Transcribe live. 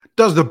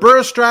Does the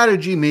BRRRR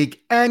strategy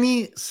make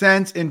any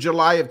sense in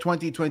July of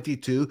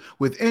 2022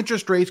 with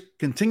interest rates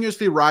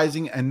continuously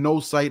rising and no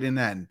sight in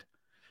end?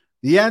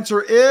 The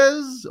answer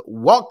is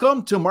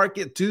welcome to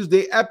Market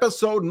Tuesday,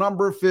 episode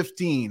number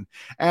 15.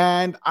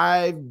 And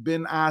I've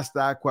been asked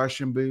that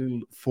question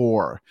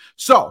before.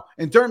 So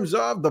in terms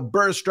of the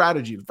BRRRR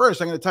strategy,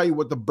 first I'm going to tell you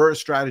what the BRRRR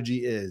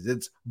strategy is.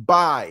 It's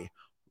buy,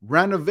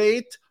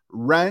 renovate,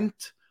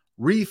 rent,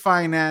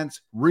 refinance,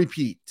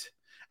 repeat.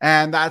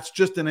 And that's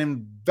just an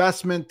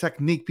investment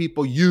technique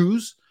people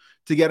use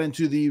to get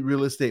into the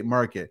real estate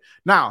market.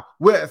 Now,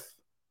 with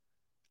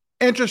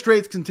interest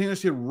rates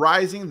continuously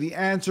rising, the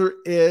answer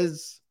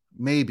is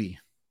maybe.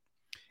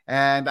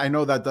 And I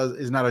know that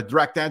is not a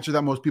direct answer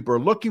that most people are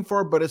looking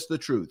for, but it's the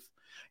truth.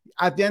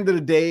 At the end of the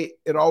day,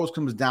 it always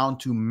comes down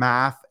to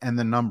math and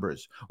the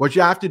numbers. What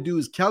you have to do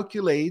is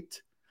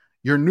calculate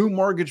your new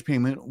mortgage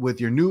payment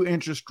with your new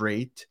interest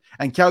rate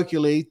and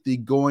calculate the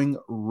going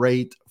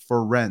rate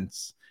for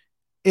rents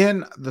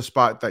in the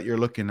spot that you're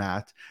looking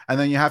at. And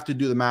then you have to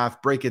do the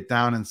math, break it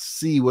down and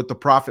see what the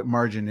profit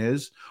margin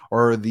is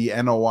or the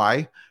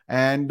NOI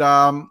and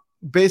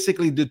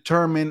basically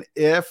determine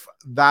if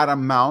that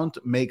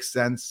amount makes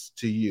sense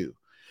to you.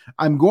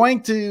 I'm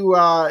going to,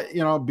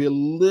 be a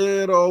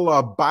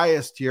little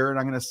biased here. And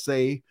I'm going to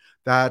say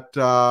that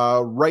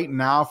right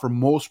now for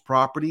most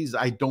properties,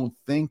 I don't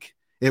think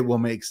it will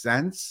make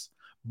sense,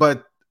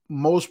 but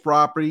most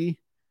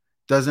property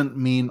doesn't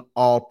mean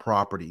all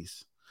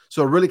properties.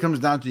 So it really comes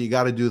down to you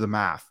got to do the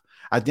math.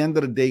 At the end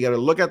of the day, you got to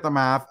look at the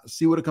math,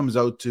 see what it comes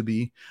out to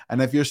be.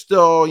 And if you're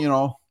still,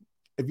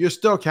 if you're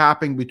still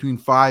capping between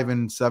 5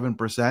 and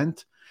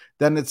 7%,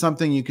 then it's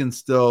something you can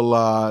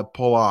still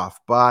pull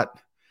off. But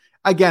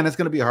again, it's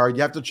going to be hard.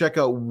 You have to check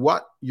out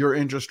what your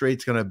interest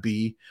rate's going to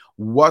be,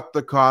 what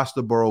the cost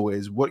to borrow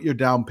is, what your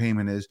down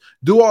payment is.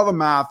 Do all the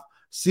math,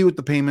 see what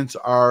the payments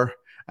are,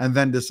 and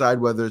then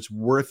decide whether it's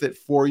worth it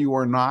for you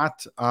or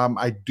not.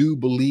 I do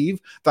believe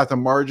that the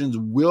margins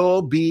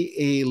will be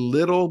a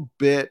little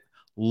bit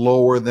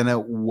lower than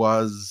it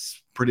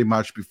was pretty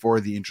much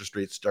before the interest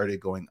rates started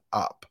going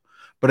up.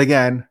 But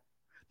again,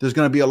 there's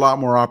going to be a lot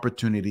more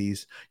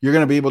opportunities. You're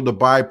going to be able to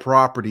buy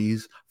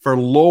properties for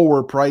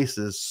lower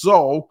prices.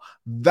 So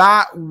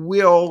that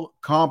will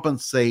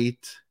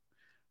compensate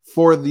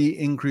for the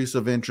increase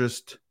of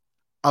interest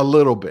a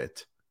little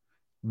bit.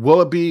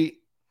 Will it be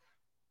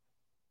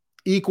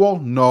equal?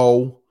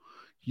 No.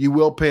 You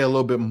will pay a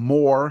little bit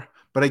more.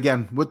 But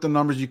again, with the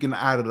numbers, you can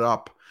add it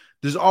up.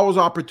 There's always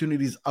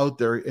opportunities out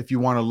there if you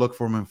want to look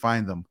for them and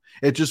find them.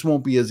 It just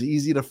won't be as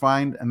easy to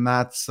find. And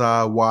that's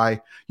why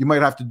you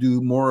might have to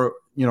do more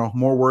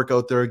work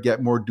out there,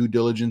 get more due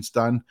diligence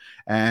done.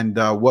 And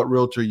what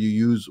realtor you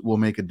use will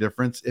make a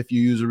difference. If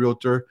you use a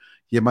realtor,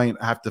 you might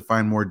have to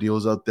find more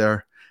deals out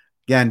there.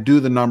 Again, do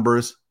the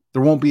numbers.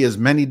 There won't be as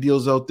many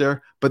deals out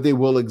there, but they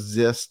will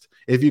exist.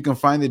 If you can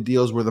find the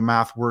deals where the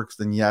math works,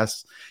 then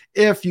yes.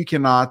 If you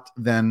cannot,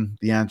 then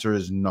the answer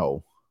is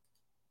no.